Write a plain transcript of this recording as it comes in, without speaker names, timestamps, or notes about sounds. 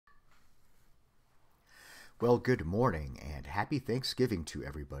Well, good morning and happy Thanksgiving to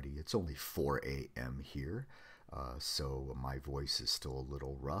everybody. It's only 4 a.m. here, so my voice is still a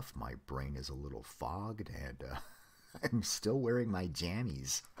little rough. My brain is a little fogged, and I'm still wearing my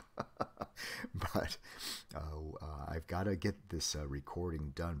jammies. but I've got to get this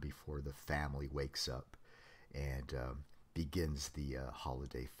recording done before the family wakes up and begins the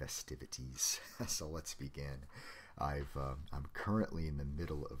holiday festivities. So let's begin. I'm currently in the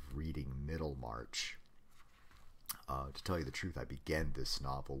middle of reading Middlemarch. To tell you the truth, I began this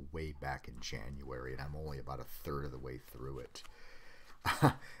novel way back in January, and I'm only about a third of the way through it.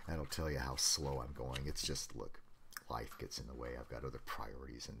 That'll tell you how slow I'm going. It's just, look, life gets in the way. I've got other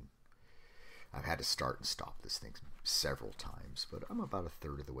priorities, and I've had to start and stop this thing several times, but I'm about a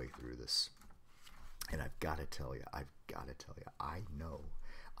third of the way through this. And I've got to tell you, I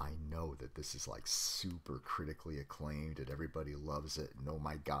know that this is like super critically acclaimed and everybody loves it. And oh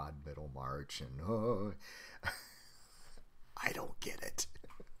my God, Middlemarch, and oh, I don't get it.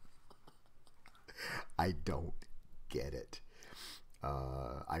 I don't get it.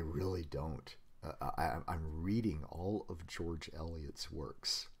 I really don't. I'm reading all of George Eliot's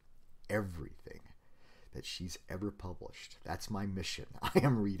works, everything that she's ever published. That's my mission. I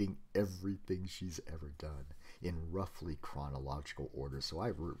am reading everything she's ever done in roughly chronological order. So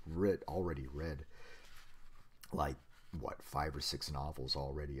I've already read like what 5 or 6 novels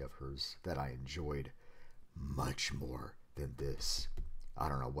already of hers that I enjoyed much more than this. I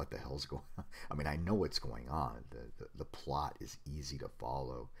don't know what the hell's going on. I mean, I know what's going on. The plot is easy to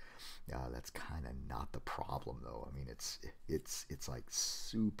follow. That's kind of not the problem, though. I mean, it's like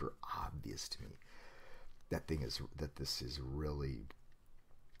super obvious to me that this is really.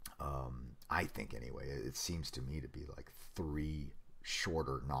 I think anyway, it seems to me to be like 3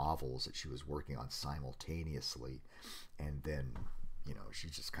 shorter novels that she was working on simultaneously, and then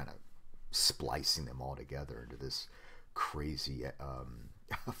she's just kind of splicing them all together into this crazy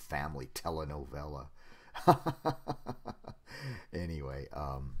family telenovela. Anyway,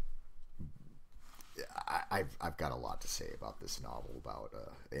 I've got a lot to say about this novel,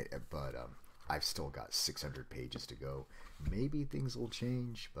 but I've still got 600 pages to go. Maybe things will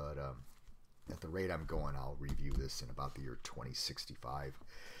change, but at the rate I'm going, I'll review this in about the year 2065.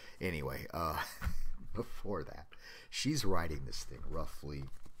 Anyway, before that, she's writing this thing roughly.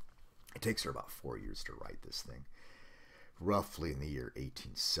 It takes her about 4 years to write this thing. Roughly in the year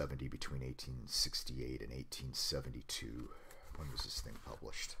 1870, between 1868 and 1872. When was this thing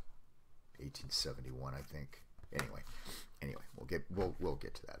published? 1871, I think. Anyway, we'll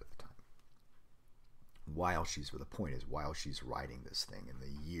get to that at the time. While she's writing this thing and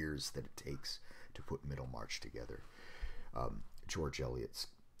the years that it takes to put Middlemarch together, George Eliot's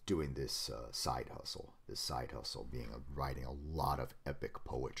doing this side hustle. This side hustle being writing a lot of epic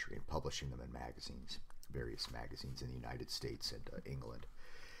poetry and publishing them in magazines, various magazines in the United States and England.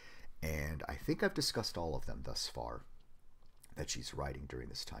 And I think I've discussed all of them thus far that she's writing during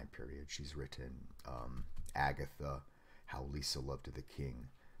this time period. She's written Agatha, How Lisa Loved the King,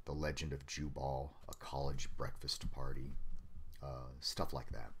 The Legend of Jubal, A College Breakfast Party, stuff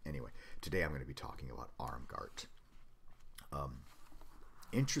like that. Anyway, today I'm going to be talking about Armgart.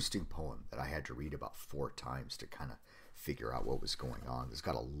 Interesting poem that I had to read about 4 times to kind of figure out what was going on. There's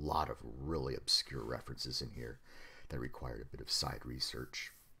got a lot of really obscure references in here that required a bit of side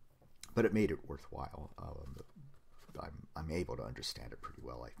research, but it made it worthwhile. I'm able to understand it pretty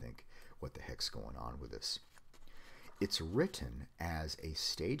well, I think, what the heck's going on with this. It's written as a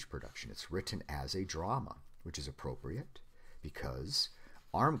stage production. It's written as a drama, which is appropriate because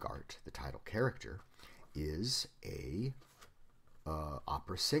Armgart, the title character, is a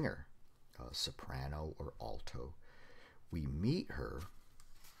opera singer, soprano or alto. We meet her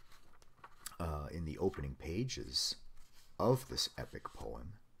in the opening pages of this epic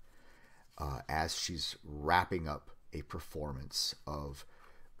poem as she's wrapping up a performance of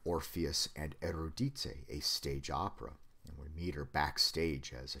Orpheus and Eurydice, a stage opera. And we meet her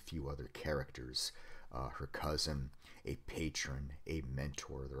backstage as a few other characters, her cousin, a patron, a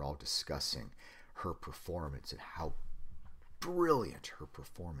mentor. They're all discussing her performance and how brilliant her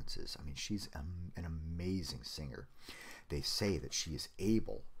performance is. I mean, she's an amazing singer. They say that she is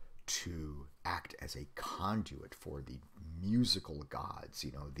able to act as a conduit for the musical gods,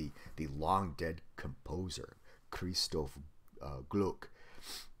 the long dead composer, Christof Gluck.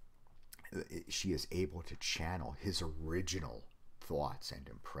 She is able to channel his original thoughts and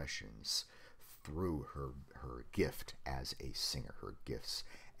impressions through her gift as a singer, her gifts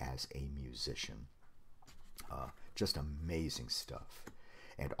as a musician. Just amazing stuff.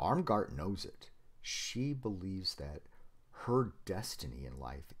 And Armgart knows it. She believes that her destiny in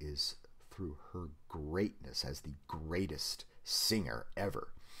life is through her greatness as the greatest singer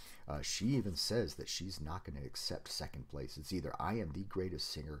ever. She even says that she's not going to accept second place. It's either I am the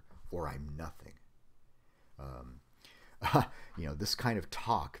greatest singer or I'm nothing. This kind of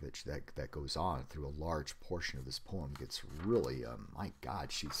talk that goes on through a large portion of this poem gets really, my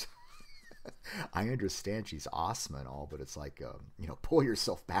God, she's... I understand she's awesome and all, but it's like, pull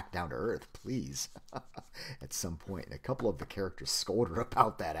yourself back down to earth, please. At some point, and a couple of the characters scold her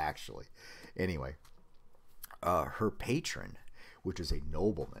about that, actually. Anyway, her patron, which is a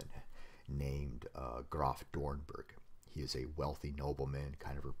nobleman named Graf Dornberg. He is a wealthy nobleman,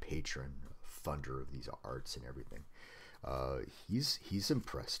 kind of her patron, funder of these arts and everything. He's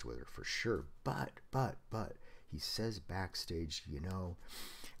impressed with her for sure, but he says backstage,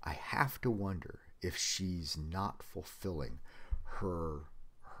 I have to wonder if she's not fulfilling her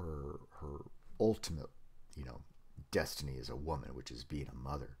ultimate, destiny as a woman, which is being a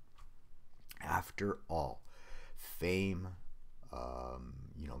mother. After all, fame,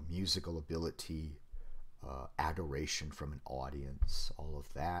 musical ability, adoration from an audience, all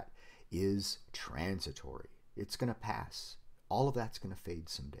of that is transitory. It's going to pass. All of that's going to fade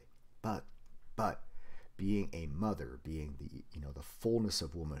someday. But being a mother, being the fullness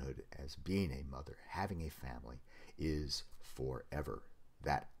of womanhood as being a mother, having a family, is forever.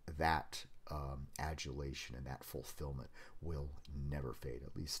 That adulation and that fulfillment will never fade.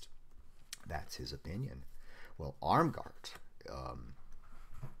 At least that's his opinion. Well, Armgart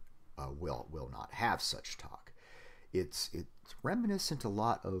will not have such talk. It's reminiscent a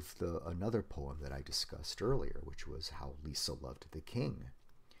lot of another poem that I discussed earlier, which was How Lisa Loved the King.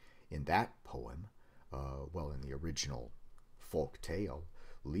 In that poem, in the original folk tale,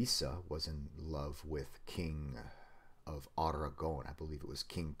 Lisa was in love with King of Aragon. I believe it was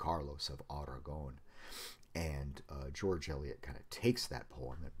King Carlos of Aragon. And George Eliot kind of takes that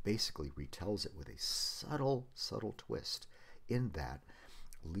poem and basically retells it with a subtle twist, in that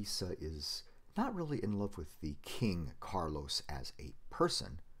Lisa is not really in love with the King Carlos as a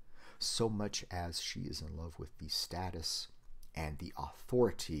person, so much as she is in love with the status and the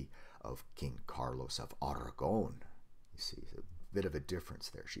authority of King Carlos of Aragon. You see, a bit of a difference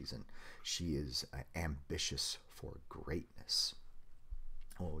there. She is ambitious for greatness.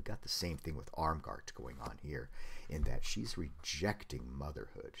 Well, we got the same thing with Armgart going on here, in that she's rejecting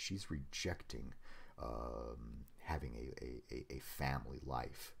motherhood. She's rejecting having a family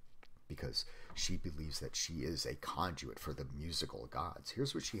life, because she believes that she is a conduit for the musical gods.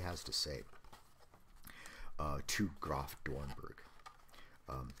 Here's what she has to say to Graf Dornberg.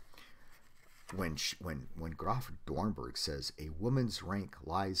 When Graf Dornberg says, "A woman's rank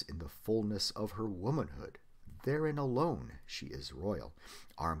lies in the fullness of her womanhood. Therein alone she is royal,"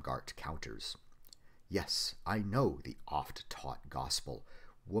 Armgart counters, "Yes, I know the oft-taught gospel.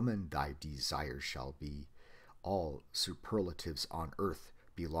 Woman, thy desire shall be. All superlatives on earth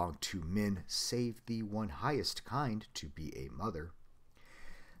belong to men, save the one highest kind, to be a mother.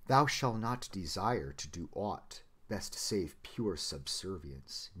 Thou shalt not desire to do aught, best save pure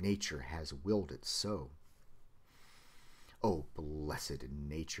subservience. Nature has willed it so. O blessed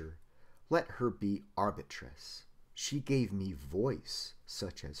nature, let her be arbitress. She gave me voice,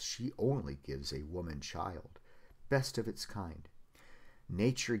 such as she only gives a woman child, best of its kind.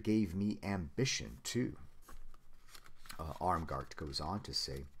 Nature gave me ambition too." Armgart goes on to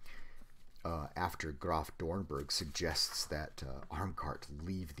say, after Graf Dornberg suggests that Armgart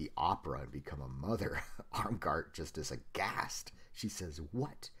leave the opera and become a mother, Armgart just is aghast. She says,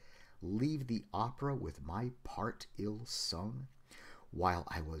 "What? Leave the opera with my part ill sung? While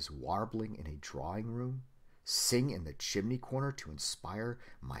I was warbling in a drawing room? Sing in the chimney corner to inspire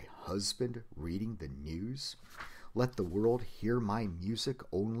my husband reading the news? Let the world hear my music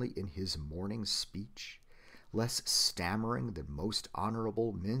only in his morning speech, less stammering than most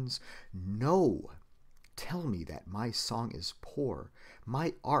honorable men's? No! Tell me that my song is poor,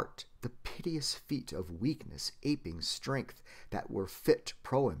 my art the piteous feat of weakness aping strength that were fit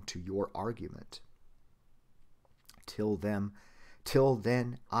proem to your argument. Till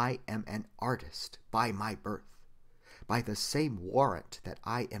then I am an artist by my birth, by the same warrant that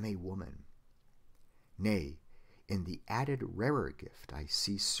I am a woman. Nay, in the added rarer gift I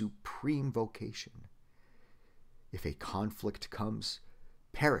see supreme vocation. If a conflict comes,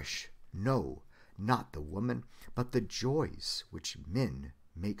 perish, no, not the woman, but the joys which men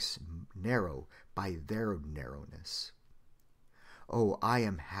makes narrow by their narrowness. Oh, I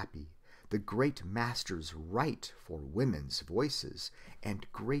am happy. The great masters write for women's voices,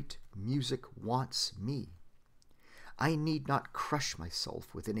 and great music wants me. I need not crush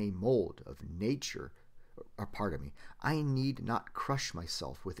myself within a mold of nature, pardon me, I need not crush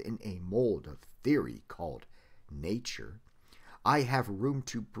myself within a mold of theory called nature. I have room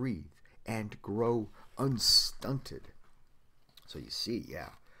to breathe and grow unstunted. So you see, yeah,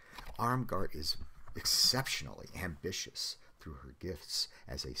 Armgart is exceptionally ambitious through her gifts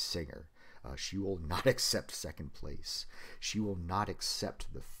as a singer. She will not accept second place. She will not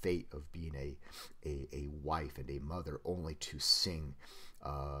accept the fate of being a wife and a mother only to sing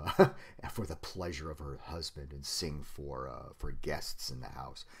for the pleasure of her husband and sing for guests in the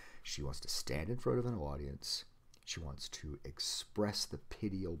house. She wants to stand in front of an audience. She wants to express the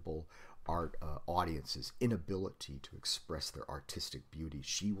pitiable audience's inability to express their artistic beauty.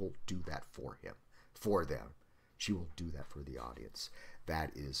 She will do that for them. She will do that for the audience.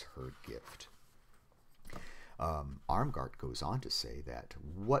 That is her gift. Armgart goes on to say that,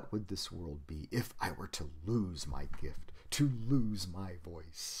 what would this world be if I were to lose my gift, to lose my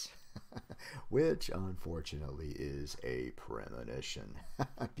voice? Which, unfortunately, is a premonition,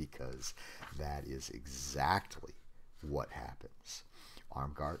 because that is exactly what happens.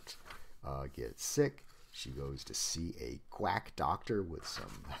 Armgart gets sick. She goes to see a quack doctor with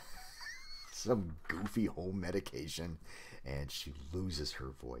some goofy home medication, and she loses her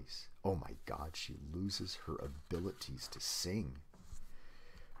voice. Oh my God, she loses her abilities to sing.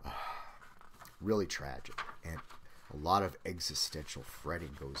 Really tragic, and a lot of existential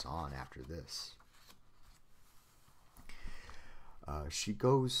fretting goes on after this.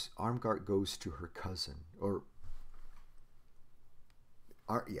 Armgart goes to her cousin,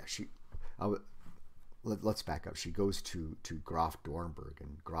 let's back up. She goes to Graf Dornberg,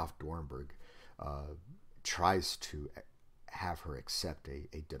 and Graf Dornberg tries to have her accept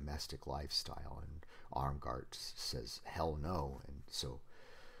a domestic lifestyle, and Armgart says hell no, and so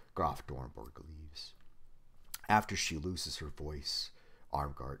Graf Dornberg leaves. After she loses her voice,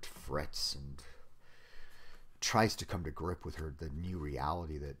 Armgart frets and tries to come to grip with the new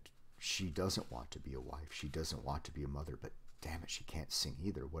reality that she doesn't want to be a wife, she doesn't want to be a mother, but damn it, she can't sing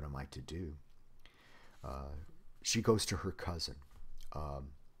either. What am I to do? She goes to her cousin,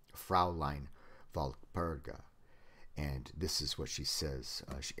 Fraulein Walpurga, and this is what she says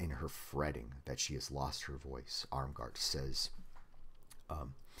in her fretting that she has lost her voice. Armgart says,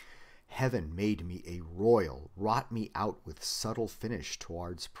 Heaven made me a royal, wrought me out with subtle finish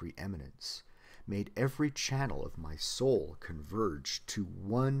towards preeminence, made every channel of my soul converge to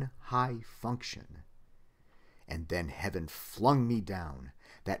one high function. And then heaven flung me down,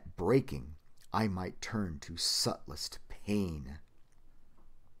 that breaking I might turn to subtlest pain.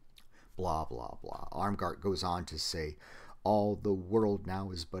 Blah, blah, blah. Armgart goes on to say, all the world now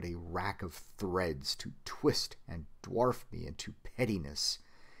is but a rack of threads to twist and dwarf me into pettiness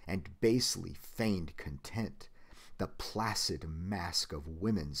and basely feigned content, the placid mask of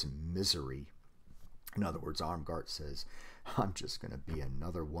women's misery. In other words, Armgart says, I'm just going to be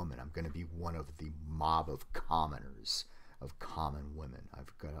another woman. I'm going to be one of the mob of commoners, of common women.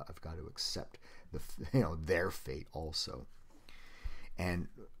 I've got to accept their fate also. And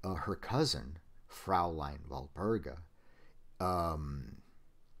her cousin, Fraulein Walpurga,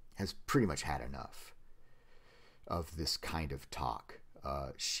 has pretty much had enough of this kind of talk.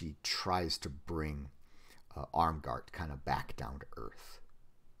 She tries to bring Armgart kind of back down to earth.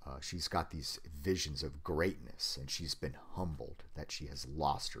 She's got these visions of greatness, and she's been humbled that she has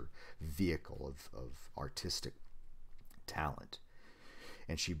lost her vehicle of artistic talent.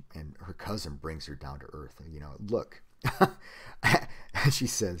 And her cousin brings her down to earth. Look, she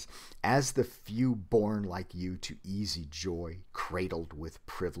says, as the few born like you to easy joy, cradled with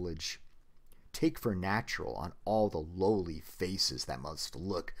privilege, take for natural on all the lowly faces that must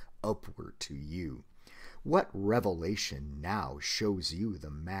look upward to you. What revelation now shows you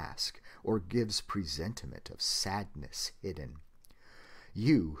the mask, or gives presentiment of sadness hidden?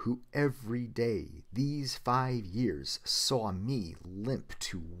 You who every day these 5 years saw me limp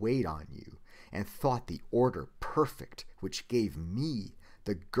to wait on you, and thought the order perfect which gave me,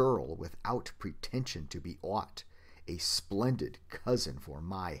 the girl without pretension to be aught, a splendid cousin for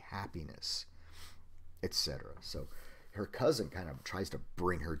my happiness, etc. So her cousin kind of tries to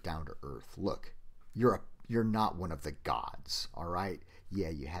bring her down to earth. Look, you're not one of the gods, all right? Yeah,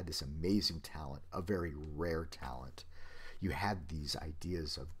 you had this amazing talent, a very rare talent. You had these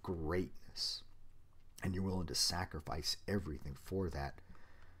ideas of greatness, and you're willing to sacrifice everything for that.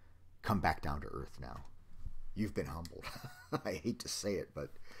 Come back down to earth now. You've been humbled. I hate to say it, but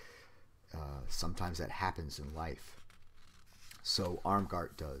sometimes that happens in life. So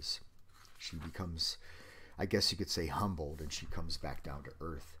Armgart does. She becomes, I guess you could say, humbled, and she comes back down to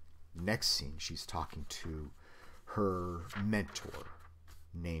earth. Next scene, she's talking to her mentor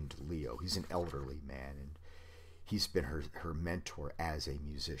named Leo. He's an elderly man, and he's been her mentor as a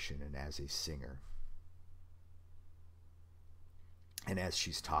musician and as a singer. And as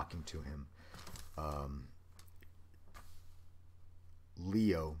she's talking to him,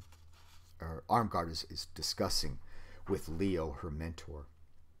 Armgart is discussing with Leo, her mentor,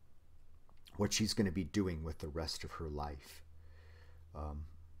 what she's going to be doing with the rest of her life.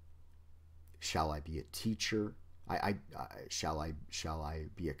 Shall I be a teacher? Shall I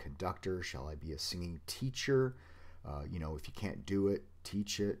be a conductor? Shall I be a singing teacher? If you can't do it,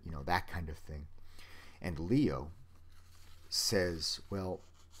 teach it. That kind of thing. And Leo says, well,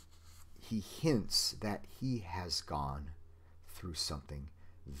 he hints that he has gone through something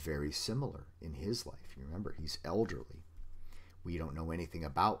very similar in his life. You remember, he's elderly. We don't know anything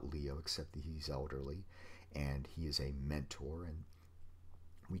about Leo except that he's elderly and he is a mentor, and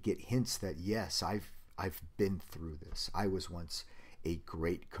we get hints that yes, I've been through this. I was once a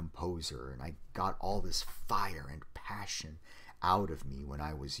great composer and I got all this fire and passion out of me when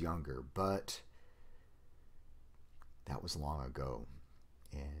I was younger, but that was long ago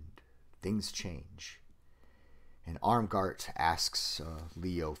and things change. And Armgart asks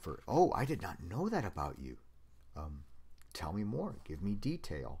Leo for, oh, I did not know that about you. Tell me more. Give me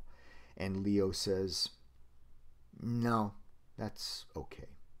detail. And Leo says, no, that's okay.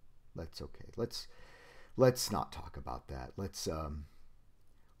 That's okay. Let's not talk about that. Let's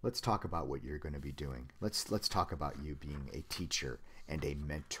talk about what you're going to be doing. Let's talk about you being a teacher and a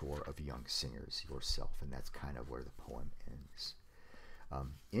mentor of young singers yourself. And that's kind of where the poem ends.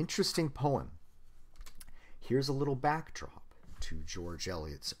 Interesting poem. Here's a little backdrop to George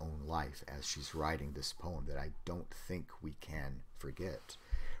Eliot's own life as she's writing this poem that I don't think we can forget.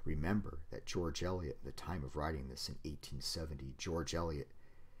 Remember that George Eliot, at the time of writing this in 1870, George Eliot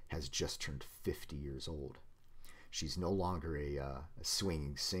has just turned 50 years old. She's no longer a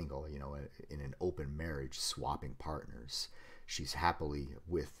swinging single, in an open marriage, swapping partners. She's happily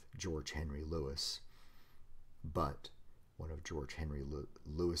with George Henry Lewis, but one of George Henry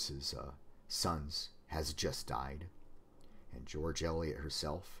Lewis's sons has just died. And George Eliot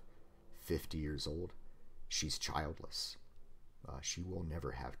herself, 50 years old, she's childless. She will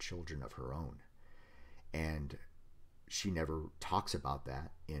never have children of her own. And she never talks about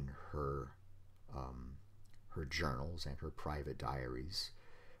that in her journals and her private diaries.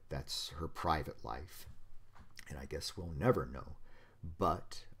 That's her private life. And I guess we'll never know.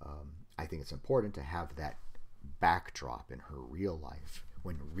 But I think it's important to have that backdrop in her real life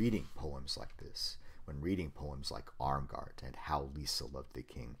when reading poems like this, when reading poems like Armgart and How Lisa Loved the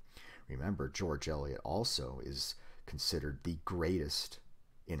King. Remember, George Eliot also is considered the greatest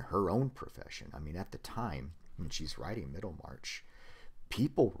in her own profession. I mean, at the time when she's writing Middlemarch,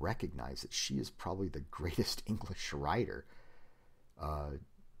 people recognize that she is probably the greatest English writer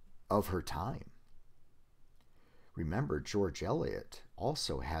of her time. Remember, George Eliot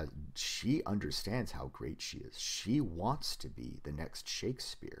also she understands how great she is. She wants to be the next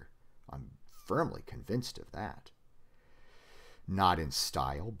Shakespeare. I'm firmly convinced of that. Not in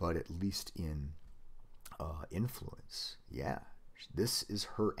style, but at least in influence. Yeah, this is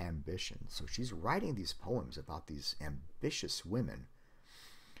her ambition. So she's writing these poems about these ambitious women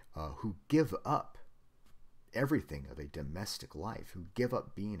who give up everything of a domestic life, who give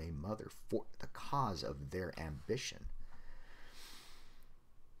up being a mother for the cause of their ambition.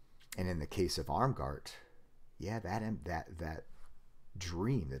 And in the case of Armgart, yeah, that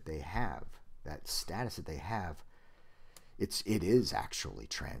dream that they have, that status that they have, it is actually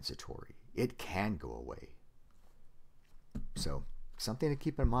transitory. It can go away. So something to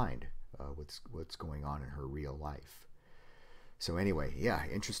keep in mind, what's going on in her real life. So anyway, yeah,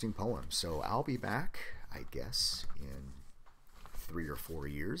 interesting poem. So I'll be back, I guess, in 3 or 4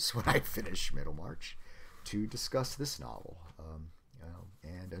 years when I finish Middlemarch to discuss this novel.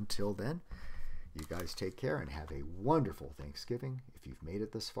 And until then, you guys take care and have a wonderful Thanksgiving. If you've made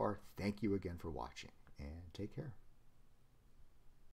it this far, thank you again for watching, and take care.